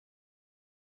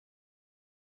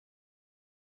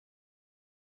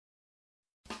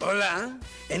Hola,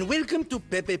 and welcome to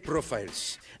Pepe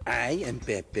Profiles. I am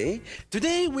Pepe.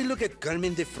 Today we look at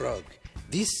Kermit the Frog.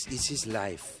 This is his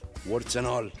life, warts and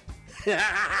all.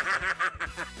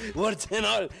 Warts and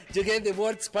all. You get the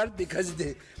warts part because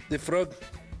the frog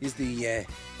is the...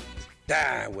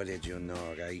 what did you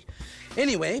know, guy?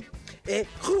 Anyway,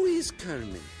 who is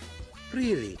Kermit?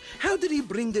 Really? How did he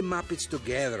bring the Muppets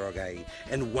together, okay?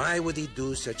 And why would he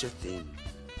do such a thing?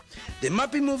 The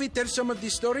Muppet movie tells some of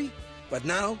this story, but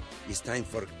now it's time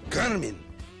for Kermit,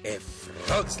 a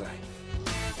frog's life.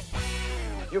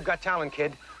 You've got talent,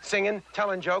 kid. Singing,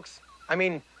 telling jokes. I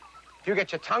mean, if you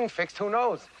get your tongue fixed, who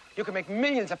knows? You can make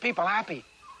millions of people happy.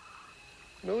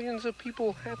 Millions of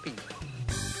people happy.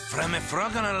 From a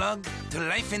frog on a log to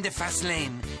life in the fast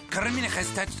lane, Kermit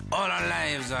has touched all our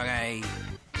lives, okay?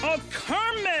 Oh,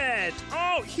 Kermit!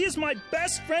 Oh, he's my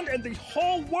best friend in the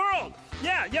whole world.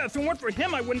 Yeah, if it weren't for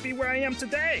him, I wouldn't be where I am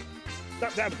today.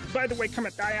 By the way,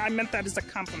 Kermit, I meant that as a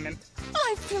compliment.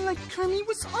 I feel like Kermit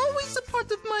was always a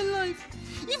part of my life.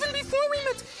 Even before we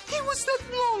met, he was that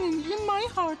longing in my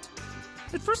heart.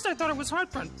 At first, I thought it was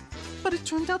heartburn. But it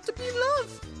turned out to be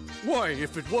love. Why,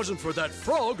 if it wasn't for that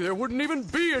frog, there wouldn't even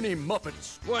be any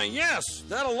Muppets. Why, yes,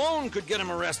 that alone could get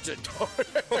him arrested.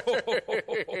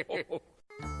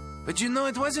 But you know,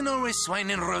 it wasn't always swine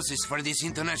and roses for this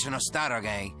international star,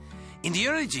 okay? In the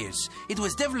early years, it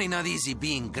was definitely not easy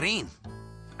being green.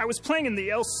 I was playing in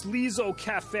the El Sleazo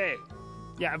Cafe.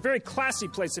 Yeah, a very classy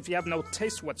place if you have no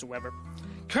taste whatsoever.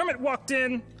 Kermit walked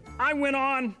in, I went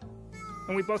on,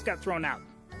 and we both got thrown out.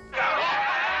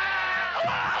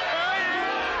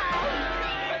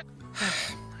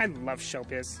 I love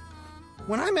showbiz.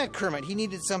 When I met Kermit, he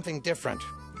needed something different,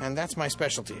 and that's my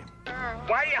specialty. Why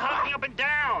are you hopping up and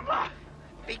down?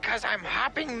 Because I'm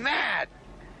hopping mad.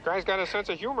 Guy's got a sense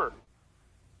of humor.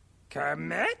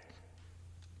 Kermit?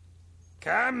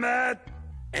 Kermit!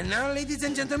 And now, ladies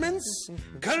and gentlemen,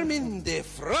 Kermit the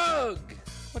Frog.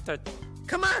 What the?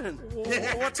 Come on!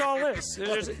 What's all this?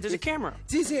 There's a camera.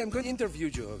 See, I'm going to interview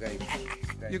you, okay?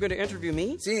 You're going to interview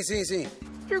me? See.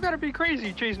 You gotta be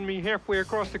crazy chasing me halfway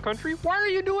across the country. Why are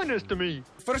you doing this to me?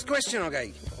 First question,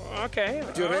 okay? Okay.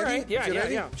 You ready? Right. Yeah, you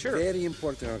ready? sure. Very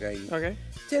important, okay? Okay.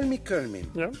 Tell me, Kermit.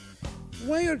 Yeah?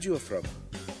 Why are you a frog?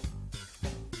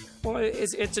 Well,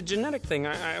 it's a genetic thing.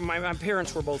 My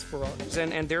parents were both frogs,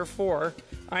 and therefore,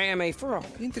 I am a frog.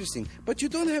 Interesting. But you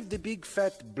don't have the big,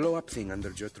 fat, blow-up thing under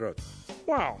your throat.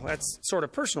 Wow, that's sort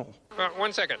of personal.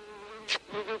 1 second.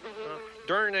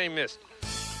 Darn, I missed.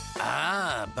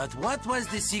 Ah, but what was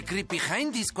the secret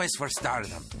behind this quest for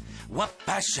stardom? What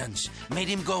passions made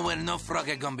him go where no frog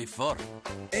had gone before?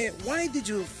 Why did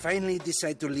you finally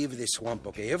decide to leave the swamp,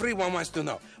 okay? Everyone wants to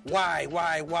know. Why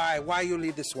you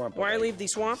leave the swamp? Okay? Why I leave the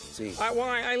swamp? See.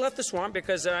 I left the swamp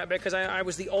because I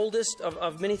was the oldest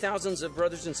of many thousands of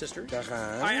brothers and sisters.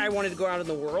 I wanted to go out in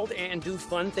the world and do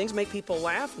fun things, make people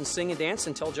laugh and sing and dance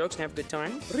and tell jokes and have a good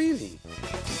time. Really?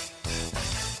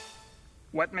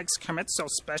 What makes Kermit so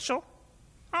special?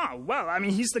 Oh, well, I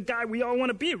mean, he's the guy we all want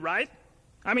to be, right?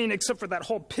 I mean, except for that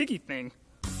whole Piggy thing.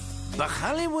 But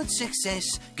Hollywood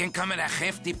success can come at a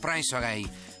hefty price, okay?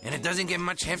 And it doesn't get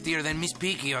much heftier than Miss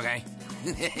Piggy, okay?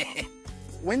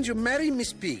 When you marry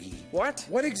Miss Piggy... What?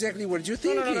 What exactly were you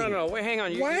thinking? No. Wait, hang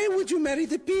on. Why would you marry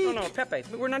the pig? No, Pepe.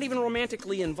 We're not even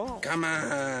romantically involved. Come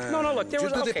on. No, look, there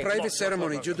was... You do the private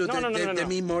ceremony. Look. You do the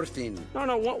me-more thing.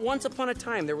 No. Once upon a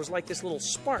time, there was like this little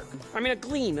spark. I mean, a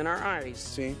gleam in our eyes.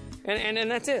 See? And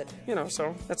that's it. You know,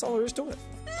 so that's all there is to it.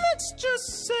 Let's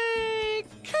just say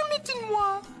Kermit and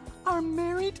moi are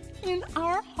married in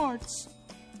our hearts.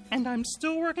 And I'm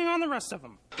still working on the rest of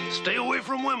them. Stay away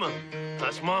from women.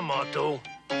 That's my motto.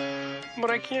 But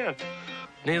I can't.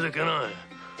 Neither can I.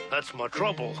 That's my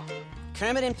trouble.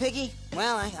 Kermit and Piggy?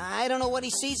 Well, I don't know what he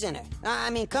sees in her. I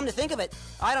mean, come to think of it,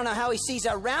 I don't know how he sees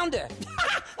around her.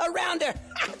 Around her!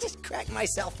 I just cracked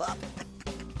myself up.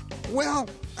 Well,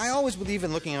 I always believe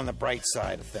in looking on the bright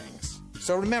side of things.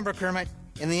 So remember, Kermit,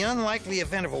 in the unlikely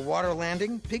event of a water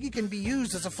landing, Piggy can be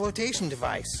used as a flotation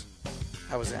device.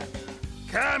 How was that?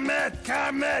 Kermit! Ah,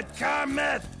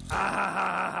 ha,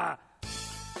 ha, ha.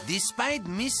 Despite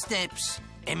missteps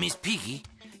and Miss Piggy,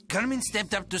 Kermit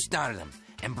stepped up to stardom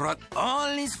and brought all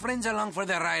his friends along for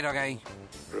the ride, okay?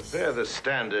 Prepare the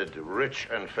standard rich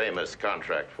and famous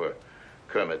contract for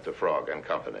Kermit the Frog and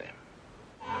Company.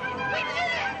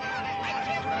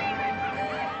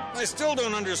 I still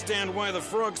don't understand why the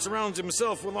frog surrounds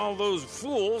himself with all those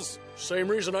fools. Same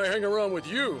reason I hang around with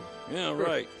you. Yeah,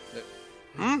 right.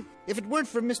 If it weren't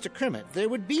for Mr. Kermit, there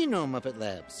would be no Muppet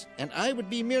Labs, and I would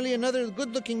be merely another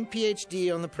good-looking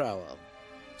PhD on the prowl.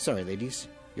 Sorry, ladies.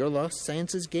 Your loss,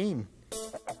 science's gain.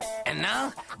 And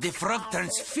now, the frog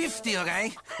turns 50,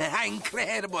 okay?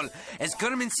 Incredible. As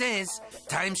Kermit says,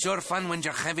 time's sure fun when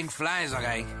you're having flies,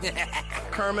 okay?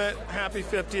 Kermit, happy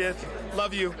 50th.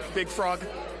 Love you, Big Frog.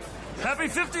 Happy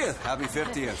 50th. Happy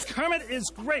 50th. Kermit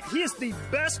is great. He is the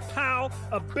best pal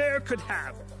a bear could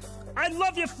have. I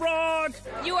love you, Frog.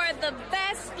 You are the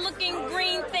best-looking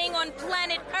green thing on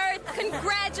planet Earth.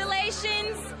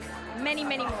 Congratulations. Many,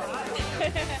 many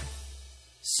more.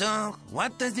 So,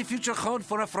 what does the future hold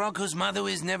for a frog whose motto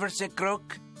is never say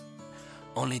croak?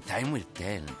 Only time will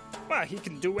tell. Well, he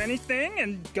can do anything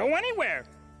and go anywhere.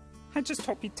 I just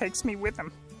hope he takes me with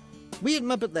him. We at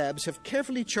Muppet Labs have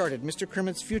carefully charted Mr.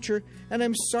 Kermit's future, and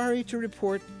I'm sorry to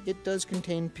report it does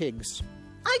contain pigs.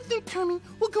 I think Kermit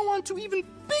will go on to even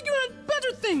bigger and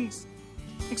better things.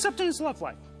 Except in his love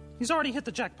life. He's already hit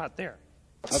the jackpot there.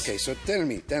 Okay, so tell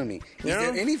me, is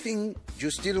there anything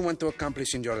you still want to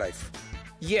accomplish in your life?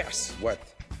 Yes. What?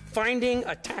 Finding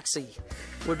a taxi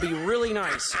would be really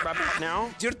nice. About now.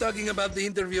 You're talking about the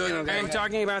interview. Okay? I'm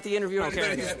talking about the interview. Okay.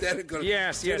 Very hysterical.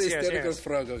 Yes. Hysterical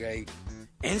frog, okay.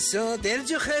 And so, there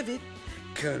you have it.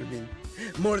 Kermit,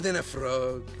 more than a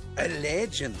frog, a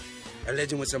legend. A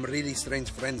legend with some really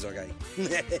strange friends, okay?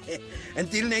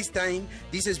 Until next time,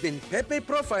 this has been Pepe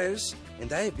Profiles,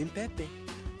 and I have been Pepe.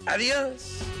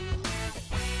 Adios.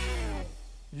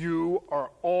 You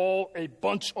are all a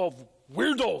bunch of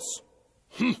weirdos.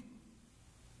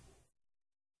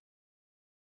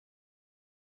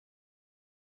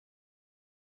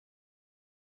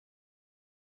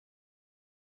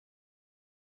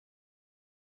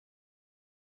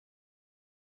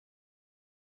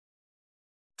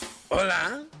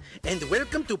 Hola, and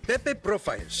welcome to Pepe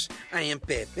Profiles. I am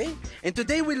Pepe, and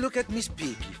today we look at Miss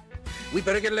Piggy. We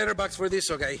better get a letterbox for this,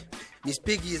 okay? Miss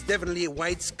Piggy is definitely a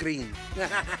widescreen.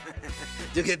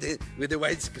 You get it with the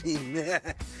widescreen.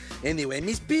 Anyway,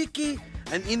 Miss Piggy,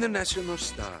 an international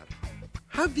star.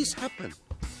 How did this happen?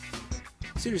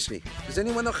 Seriously, does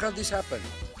anyone know how this happened?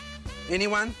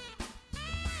 Anyone?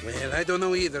 Well, I don't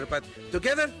know either, but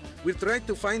together we'll try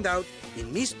to find out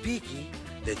in Miss Piggy,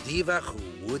 the diva who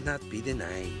would not be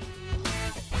denied.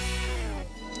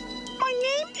 My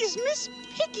name is Miss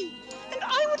Piggy, and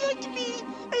I would like to be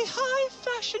a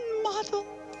high-fashion model.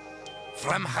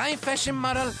 From high-fashion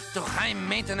model to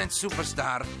high-maintenance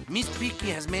superstar, Miss Piggy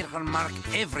has made her mark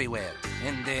everywhere,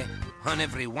 and on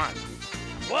everyone.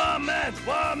 Woman!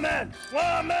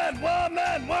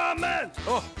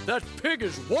 Oh, that pig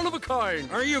is one of a kind.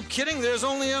 Are you kidding? There's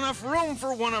only enough room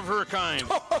for one of her kind.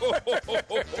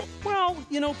 Well,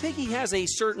 you know, Piggy has a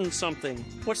certain something.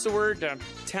 What's the word?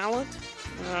 Talent?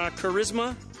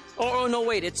 Charisma? Oh, no,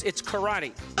 wait, it's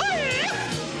karate.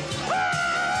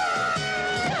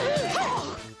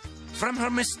 From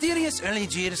her mysterious early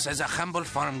years as a humble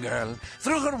farm girl,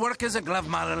 through her work as a glove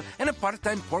model and a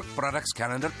part-time pork products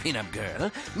calendar pinup girl,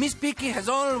 Miss Piggy has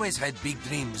always had big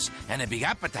dreams and a big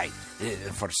appetite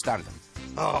for stardom.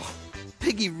 Oh,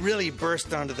 Piggy really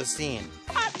burst onto the scene.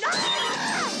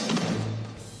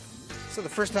 So the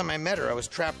first time I met her, I was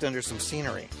trapped under some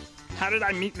scenery. How did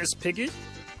I meet Miss Piggy?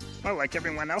 Well, like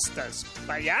everyone else does.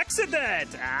 By accident!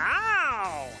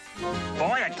 Ow!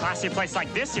 Boy, at a classy place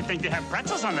like this, you'd think they have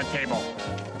pretzels on the table.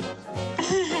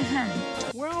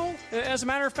 Well, as a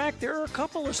matter of fact, there are a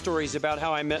couple of stories about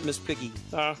how I met Miss Piggy.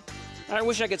 I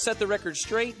wish I could set the record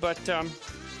straight, but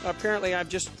apparently I've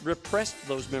just repressed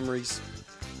those memories.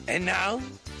 And now,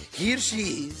 here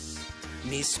she is,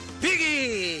 Miss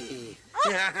Piggy!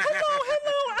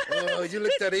 Hello! Oh, you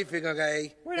look terrific,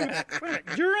 okay? Wait a minute.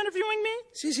 You're interviewing me?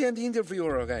 See, I'm the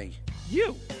interviewer, okay?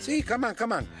 You? See, come on.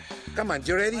 Come on,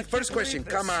 you ready? First question.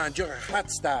 Come on, you're a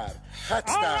hot star.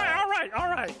 All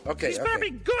right. Okay, These better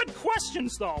be good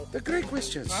questions, though. They're great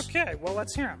questions. Okay, well,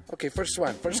 let's hear them. Okay, first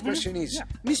one. First question is,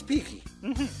 Miss Piggy,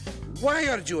 why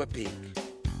are you a pig?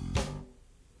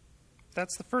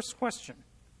 That's the first question.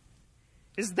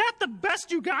 Is that the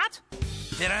best you got?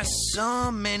 There are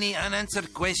so many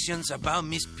unanswered questions about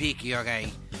Miss Piggy,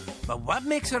 okay? But what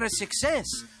makes her a success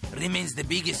remains the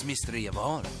biggest mystery of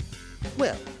all.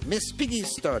 Well, Miss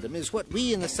Piggy's stardom is what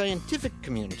we in the scientific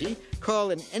community call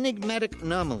an enigmatic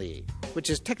anomaly, which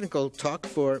is technical talk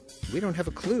for we don't have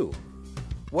a clue.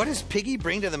 What does Piggy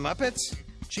bring to the Muppets?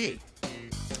 Gee,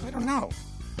 I don't know.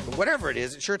 But whatever it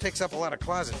is, it sure takes up a lot of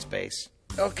closet space.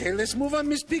 Okay, let's move on,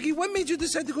 Miss Piggy. What made you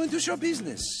decide to go into show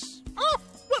business? Oh,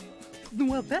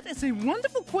 well, that is a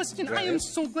wonderful question. Right. I am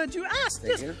so glad you asked.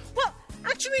 Thank Yes. you. Well,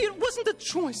 actually, it wasn't a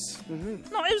choice.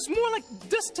 No, it was more like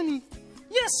destiny.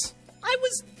 Yes, I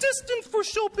was destined for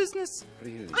show business.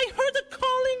 Really? I heard a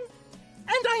calling,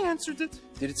 and I answered it.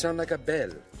 Did it sound like a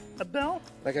bell? A bell?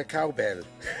 Like a cowbell.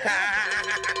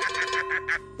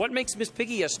 What makes Miss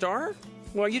Piggy a star?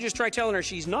 Well, you just try telling her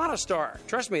she's not a star.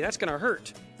 Trust me, that's gonna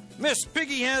hurt. Miss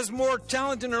Piggy has more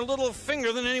talent in her little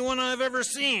finger than anyone I've ever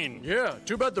seen. Yeah,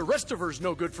 too bad the rest of her's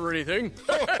no good for anything.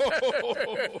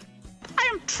 I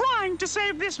am trying to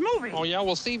save this movie. Oh, yeah?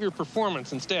 Well, save your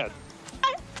performance instead.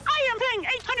 I am playing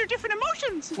 800 different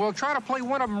emotions. Well, try to play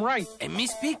one of them right. And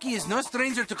Miss Piggy is no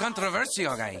stranger to controversy,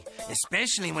 okay?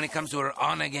 Especially when it comes to her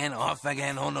on again, off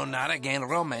again, oh no, not again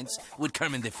romance with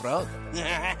Kermit the Frog.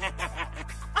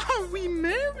 Are we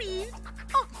married?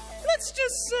 Oh, let's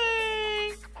just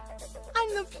say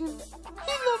I love him.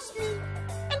 He loves me.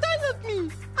 And I love me.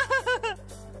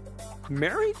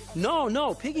 Married?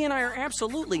 No. Piggy and I are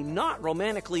absolutely not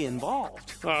romantically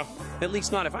involved. At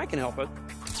least not if I can help it.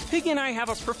 Piggy and I have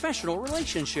a professional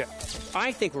relationship.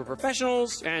 I think we're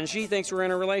professionals, and she thinks we're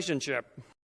in a relationship.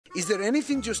 Is there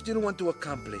anything you still want to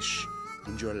accomplish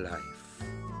in your life?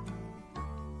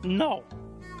 No.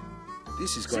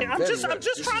 This is going I'm very just well.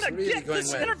 trying to get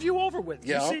this interview over with.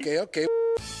 Yeah, you see? okay.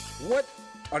 What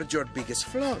are your biggest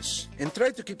flaws? And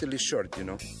try to keep the list short, you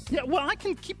know. Yeah, well, I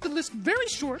can keep the list very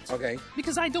short. Okay.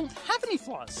 Because I don't have any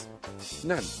flaws.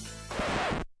 None.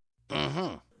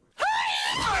 Mm-hmm.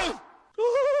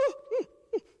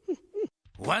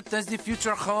 What does the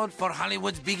future hold for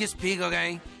Hollywood's biggest pig,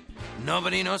 okay?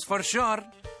 Nobody knows for sure.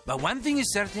 But one thing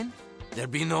is certain, there'll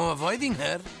be no avoiding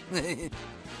her.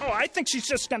 Oh, I think she's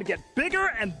just gonna get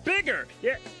bigger and bigger.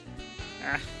 Yeah.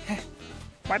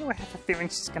 Why do I have a feeling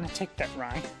she's gonna take that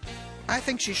ride? I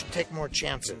think she should take more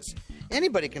chances.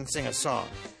 Anybody can sing a song,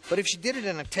 but if she did it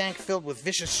in a tank filled with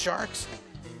vicious sharks,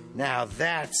 now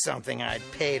that's something I'd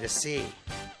pay to see.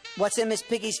 What's in Miss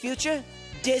Piggy's future?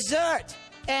 Dessert!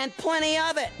 And plenty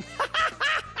of it!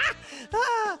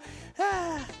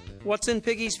 What's in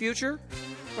Piggy's future?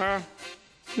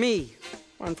 Me,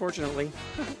 unfortunately.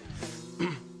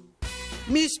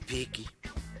 Miss Piggy,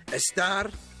 a star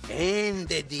and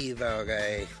a diva,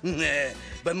 okay?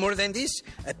 But more than this,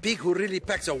 a pig who really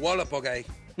packs a wallop, okay?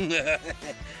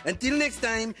 Until next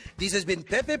time, this has been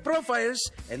Pepe Profiles,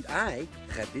 and I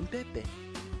have been Pepe.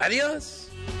 Adios!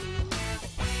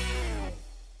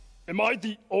 Am I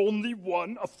the only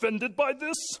one offended by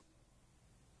this?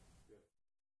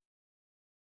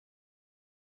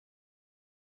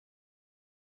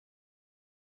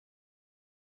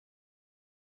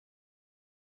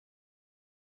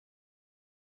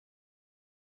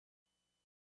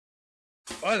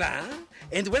 Hola,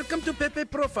 and welcome to Pepe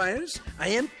Profiles. I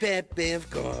am Pepe, of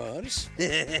course.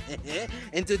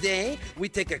 And today, we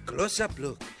take a close-up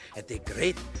look at the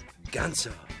great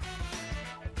Gonzo.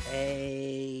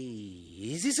 Hey,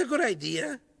 is this a good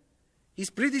idea? He's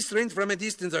pretty strange from a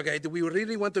distance, okay? Do we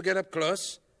really want to get up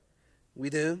close? We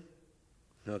do?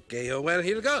 Okay, oh, well,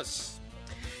 here goes.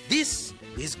 This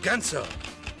is Gonzo,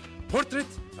 portrait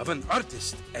of an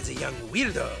artist as a young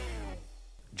weirdo.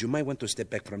 You might want to step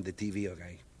back from the TV,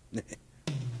 okay?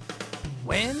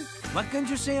 Well, what can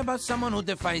you say about someone who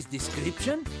defies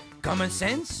description, common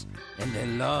sense, and the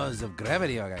laws of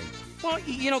gravity, okay? Well,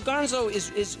 you know, Gonzo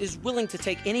is willing to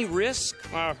take any risk,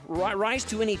 rise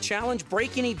to any challenge,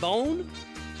 break any bone.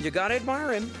 You gotta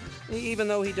admire him, even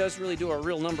though he does really do a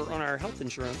real number on our health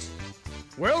insurance.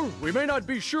 Well, we may not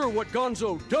be sure what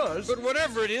Gonzo does. But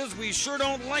whatever it is, we sure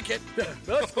don't like it.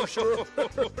 That's for sure.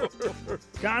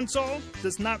 Gonzo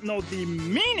does not know the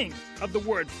meaning of the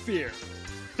word fear.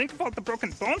 Think of all the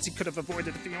broken bones he could have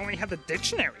avoided if he only had the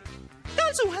dictionary.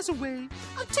 Gonzo has a way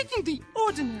of taking the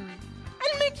ordinary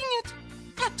and making it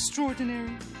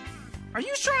extraordinary. Are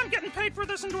you sure I'm getting paid for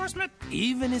this endorsement?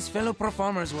 Even his fellow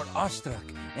performers were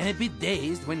awestruck and a bit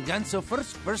dazed when Gonzo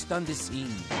first burst on the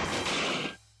scene.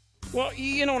 Well,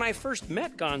 you know, when I first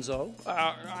met Gonzo,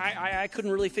 I couldn't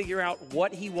really figure out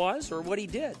what he was or what he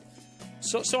did.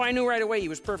 So I knew right away he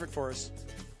was perfect for us.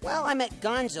 Well, I met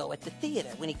Gonzo at the theater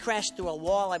when he crashed through a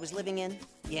wall I was living in.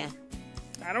 Yeah.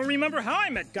 I don't remember how I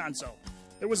met Gonzo.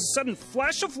 There was a sudden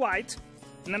flash of light,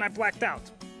 and then I blacked out.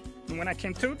 And when I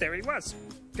came to, there he was.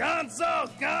 Gonzo!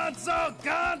 Gonzo!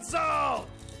 Gonzo!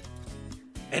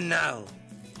 And now,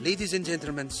 ladies and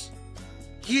gentlemen,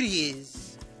 here he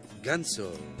is,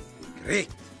 Gonzo. Great.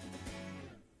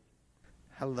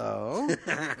 Hello?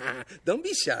 Don't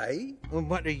be shy. Well,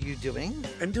 what are you doing?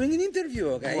 I'm doing an interview,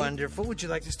 okay? Wonderful. Would you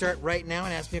like to start right now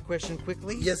and ask me a question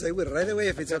quickly? Yes, I will, right away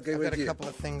if it's okay with you. I've got a couple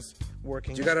of things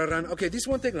working. You gotta run. Okay, this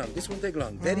won't take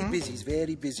long. Very busy. He's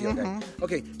very busy, okay?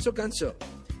 Okay, so Gonzo,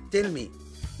 tell me,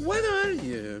 what are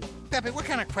you? Pepe, what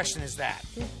kind of question is that?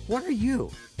 What are you?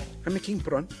 I'm a king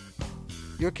prawn.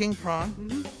 You're a king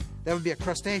prawn? That would be a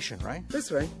crustacean, right?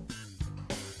 That's right.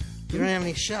 You don't have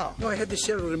any shell. No, I had the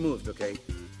shell removed, okay?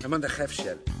 I'm on the half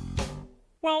shell.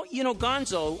 Well, you know,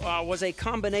 Gonzo was a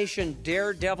combination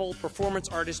daredevil performance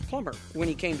artist plumber when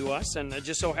he came to us, and it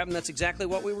just so happened that's exactly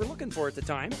what we were looking for at the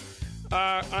time.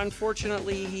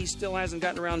 Unfortunately, he still hasn't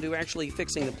gotten around to actually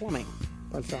fixing the plumbing.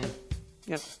 But,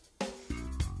 yeah.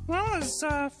 Well, as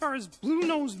far as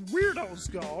blue-nosed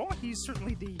weirdos go, he's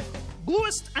certainly the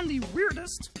bluest and the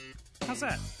weirdest. How's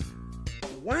that?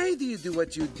 Why do you do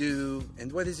what you do,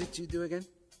 and what is it you do again?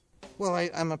 Well,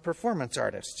 I'm a performance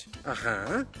artist.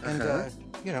 Uh-huh. And,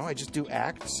 you know, I just do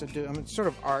acts. It's sort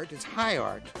of art. It's high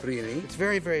art. Really? It's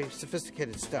very, very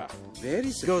sophisticated stuff. Very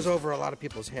It goes over a lot of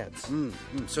people's heads.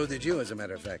 So did you, as a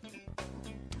matter of fact.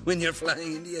 When you're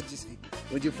flying in the air, you see.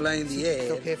 When you fly in the air...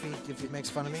 It's okay if he makes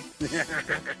fun of me?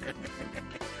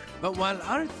 But while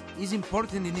art is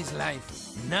important in his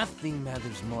life, nothing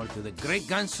matters more to the great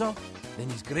Gonzo than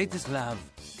his greatest love,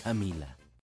 Camila.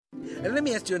 And let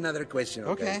me ask you another question,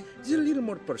 okay? It's a little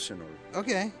more personal.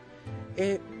 Okay.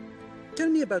 Tell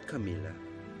me about Camila.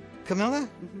 Camila?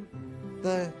 Mm-hmm.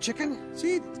 The chicken?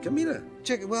 See, Camila.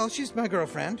 Well, she's my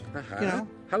girlfriend. You know.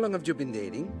 How long have you been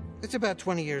dating? It's about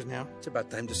 20 years now. It's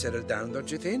about time to settle down, don't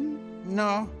you think?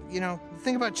 No. You know, the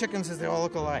thing about chickens is they all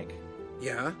look alike.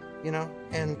 Yeah? You know,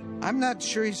 and I'm not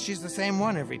sure she's the same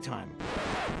one every time.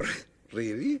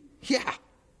 Really? Yeah.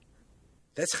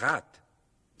 That's hot.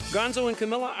 Gonzo and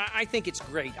Camilla, I think it's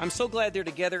great. I'm so glad they're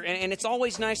together, and it's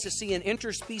always nice to see an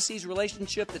interspecies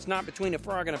relationship that's not between a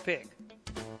frog and a pig.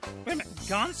 Wait a minute,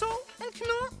 Gonzo and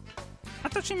Camilla? I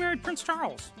thought she married Prince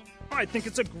Charles. I think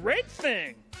it's a great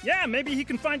thing. Yeah, maybe he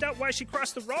can find out why she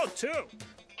crossed the road, too.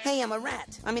 Hey, I'm a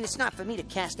rat. I mean, it's not for me to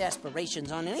cast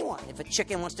aspirations on anyone. If a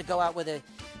chicken wants to go out with a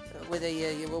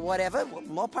whatever, well,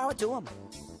 more power to him.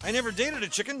 I never dated a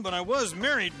chicken, but I was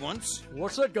married once.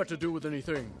 What's that got to do with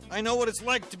anything? I know what it's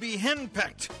like to be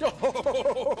henpecked.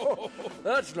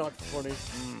 That's not funny.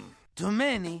 To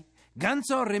many,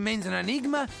 Gonzo remains an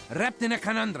enigma wrapped in a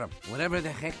conundrum, whatever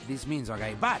the heck this means,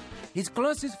 okay? But his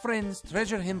closest friends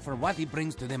treasure him for what he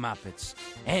brings to the Muppets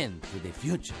and to the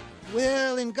future.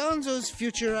 Well, in Gonzo's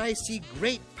future, I see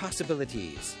great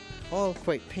possibilities. All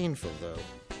quite painful, though.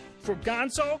 For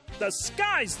Gonzo, the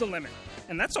sky's the limit.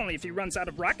 And that's only if he runs out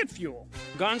of rocket fuel.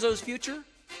 Gonzo's future?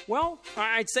 Well,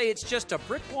 I'd say it's just a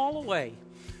brick wall away.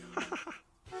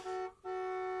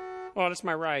 Oh, that's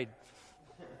my ride.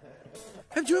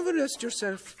 Have you ever asked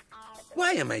yourself,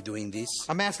 why am I doing this?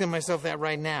 I'm asking myself that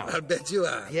right now. I'll bet you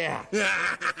are. Yeah.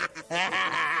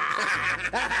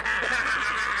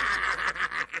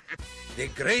 The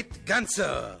great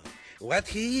Gonzo. What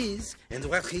he is and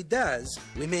what he does,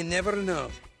 we may never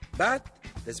know. But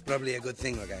that's probably a good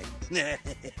thing, okay?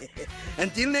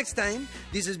 Until next time,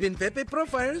 this has been Pepe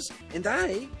Profiles, and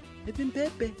I have been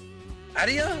Pepe.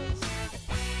 Adios!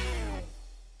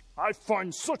 I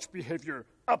find such behavior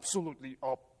absolutely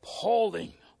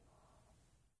appalling.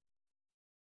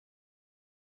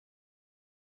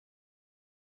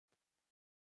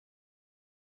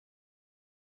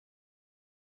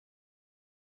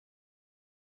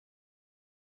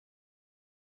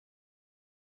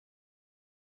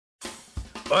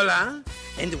 Hola,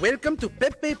 and welcome to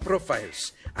Pepe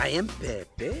Profiles. I am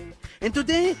Pepe, and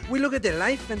today we look at the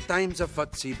life and times of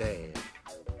Foxy Bear.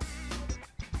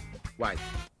 Why?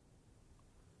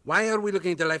 Why are we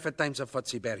looking at the life and times of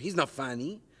Foxy Bear? He's not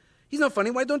funny. He's not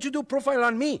funny. Why don't you do profile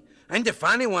on me? I'm the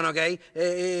funny one, okay?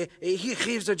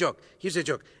 Here's a joke. Here's a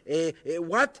joke.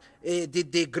 What did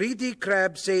the greedy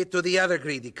crab say to the other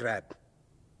greedy crab?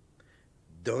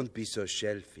 Don't be so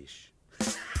shellfish.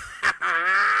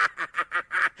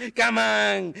 Come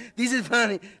on. This is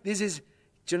funny.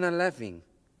 You're not laughing.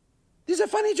 This is a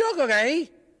funny joke, okay?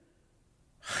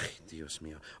 Ay, Dios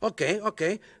mío.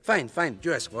 Okay. Fine.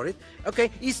 You ask for it.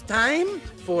 Okay, it's time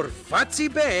for Foxy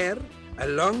Bear, a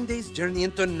long day's journey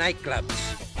into nightclubs.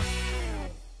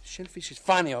 Shellfish is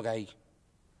funny, okay?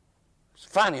 It's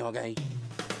funny, okay?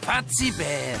 Foxy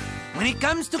Bear. When it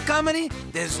comes to comedy,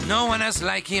 there's no one else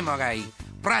like him, okay?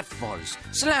 Pratfalls,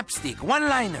 slapstick,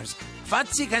 one-liners.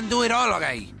 Foxy can do it all,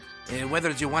 okay?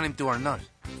 Whether you want him to or not.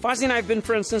 Fozzie and I have been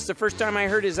friends since the first time I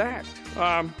heard his act.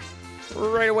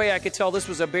 Right away I could tell this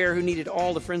was a bear who needed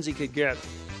all the friends he could get.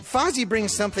 Fozzie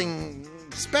brings something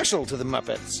special to the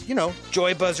Muppets. You know,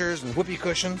 joy buzzers and whoopee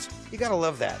cushions. You gotta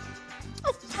love that.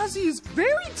 Oh, Fozzie is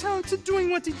very talented doing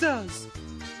what he does.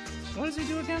 What does he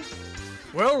do again?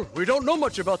 Well, we don't know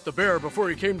much about the bear before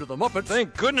he came to the Muppets.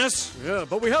 Thank goodness. Yeah,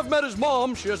 but we have met his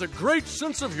mom. She has a great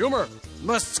sense of humor.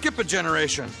 Must skip a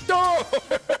generation. Oh!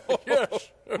 Yes.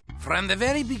 From the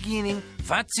very beginning,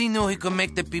 Foxy knew he could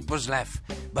make the peoples laugh.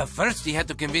 But first he had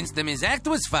to convince them his act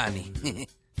was funny.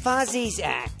 Fozzie's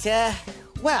act,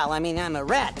 Well, I mean, I'm a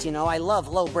rat, you know. I love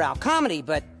lowbrow comedy,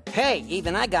 but hey,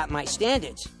 even I got my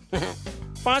standards.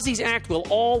 Fozzie's act will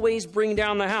always bring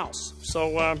down the house.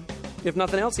 So, if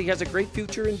nothing else, he has a great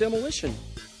future in demolition.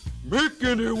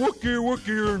 Making a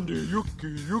wookie and the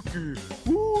yucky.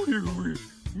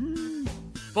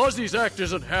 Fozzie's act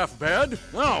isn't half bad.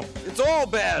 No, it's all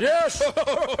bad. Yes!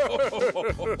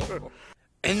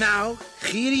 And now,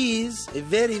 here he is, a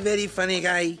very, very funny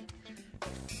guy.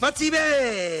 Fuzzy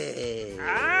Bear!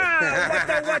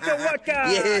 Waka.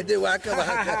 Yeah, the waka.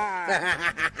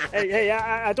 Hey,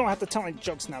 I don't have to tell any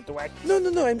jokes now, do I? No,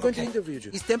 I'm going to interview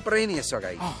you. It's temporaneous,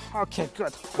 okay? Oh, okay,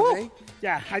 good. Okay?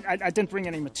 Yeah, I didn't bring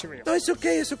any material. No, it's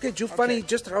okay. You're funny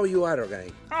just how you are,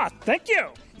 okay? Ah, thank you.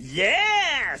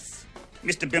 Yes!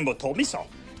 Mr. Bimbo told me so.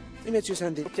 Let me ask you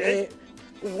something. Okay.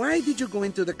 Why did you go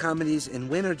into the comedies and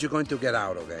when are you going to get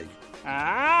out, okay?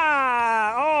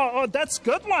 Oh, that's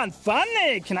good one.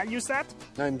 Funny. Can I use that?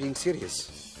 I'm being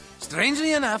serious.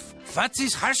 Strangely enough,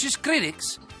 Fozzie's harshest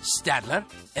critics, Stadler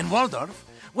and Waldorf,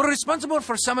 were responsible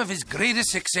for some of his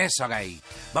greatest success, okay?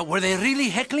 But were they really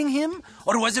heckling him?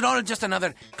 Or was it all just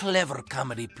another clever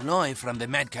comedy ploy from the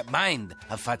madcap mind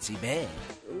of Fuzzy Bear?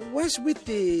 What's with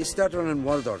the Stadler and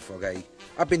Waldorf, okay?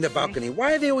 Up in the balcony.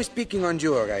 Why are they always picking on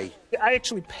you, okay? I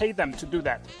actually paid them to do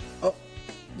that. Oh.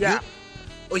 Yeah.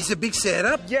 Oh, it's a big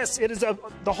setup? Yes, it is.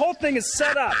 The whole thing is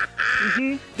set up.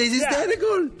 This is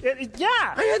identical?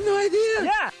 Yeah. I had no idea.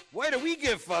 Yeah. Why do we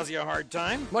give Fuzzy a hard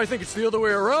time? I think it's the other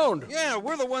way around. Yeah,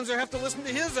 we're the ones who have to listen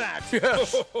to his act.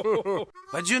 Yes.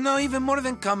 But you know, even more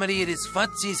than comedy, it is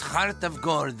Fozzie's heart of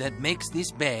gold that makes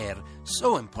this bear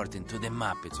so important to the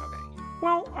Muppets, okay?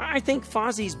 Well, I think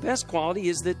Fozzie's best quality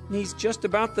is that he's just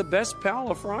about the best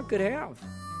pal a frog could have.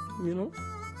 You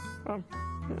know?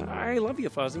 I love you,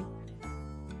 Fozzie.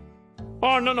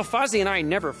 Oh, no, Fozzie and I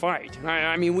never fight.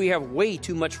 I mean, we have way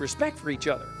too much respect for each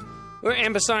other.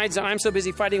 And besides, I'm so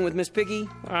busy fighting with Miss Piggy,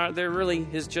 there really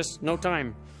is just no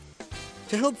time.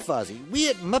 To help Fozzie, we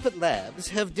at Muppet Labs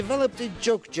have developed a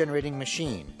joke-generating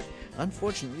machine.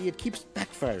 Unfortunately, it keeps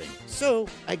backfiring. So,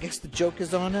 I guess the joke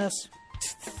is on us.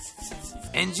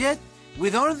 And yet,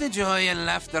 with all the joy and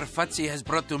laughter Fuzzy has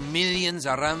brought to millions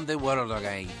around the world,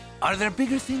 okay? Are there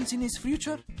bigger things in his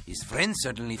future? His friends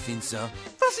certainly think so.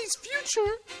 Fozzie's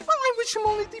future? Well, I wish him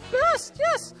only the best,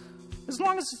 yes. As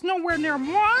long as it's nowhere near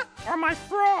moi or my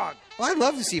frog. Well, I'd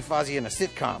love to see Fozzie in a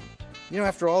sitcom. You know,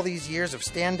 after all these years of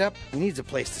stand-up, he needs a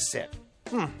place to sit.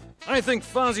 I think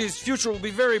Fozzie's future will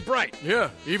be very bright. Yeah,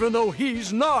 even though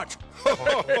he's not.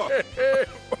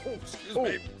 Excuse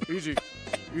me. Easy.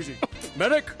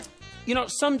 Medic? You know,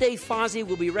 someday Fozzie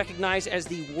will be recognized as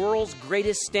the world's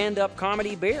greatest stand-up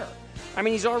comedy bear. I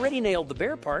mean, he's already nailed the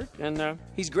bear part, and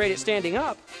he's great at standing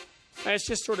up. It's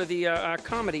just sort of the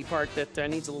comedy part that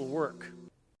needs a little work.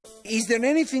 Is there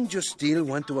anything you still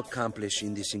want to accomplish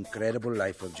in this incredible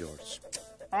life of yours?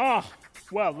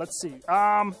 Well, let's see.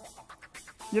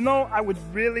 You know, I would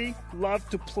really love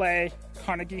to play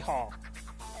Carnegie Hall.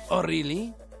 Oh,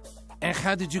 really? And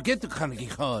how did you get to Carnegie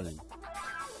Hall?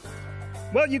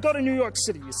 Well, you go to New York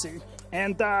City, you see,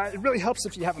 and it really helps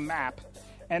if you have a map.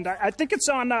 And I think it's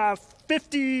on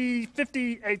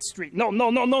 58th Street. No,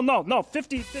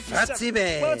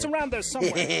 57th. Well, it's around there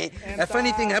somewhere. A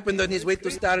funny thing happened on his way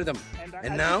to stardom.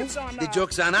 And now, the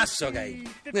joke's on us, okay?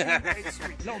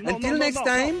 Until next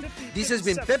time, this has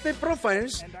been Pepe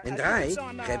Profiles, and I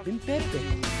have been Pepe.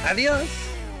 Adios.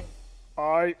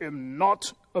 I am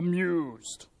not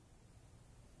amused.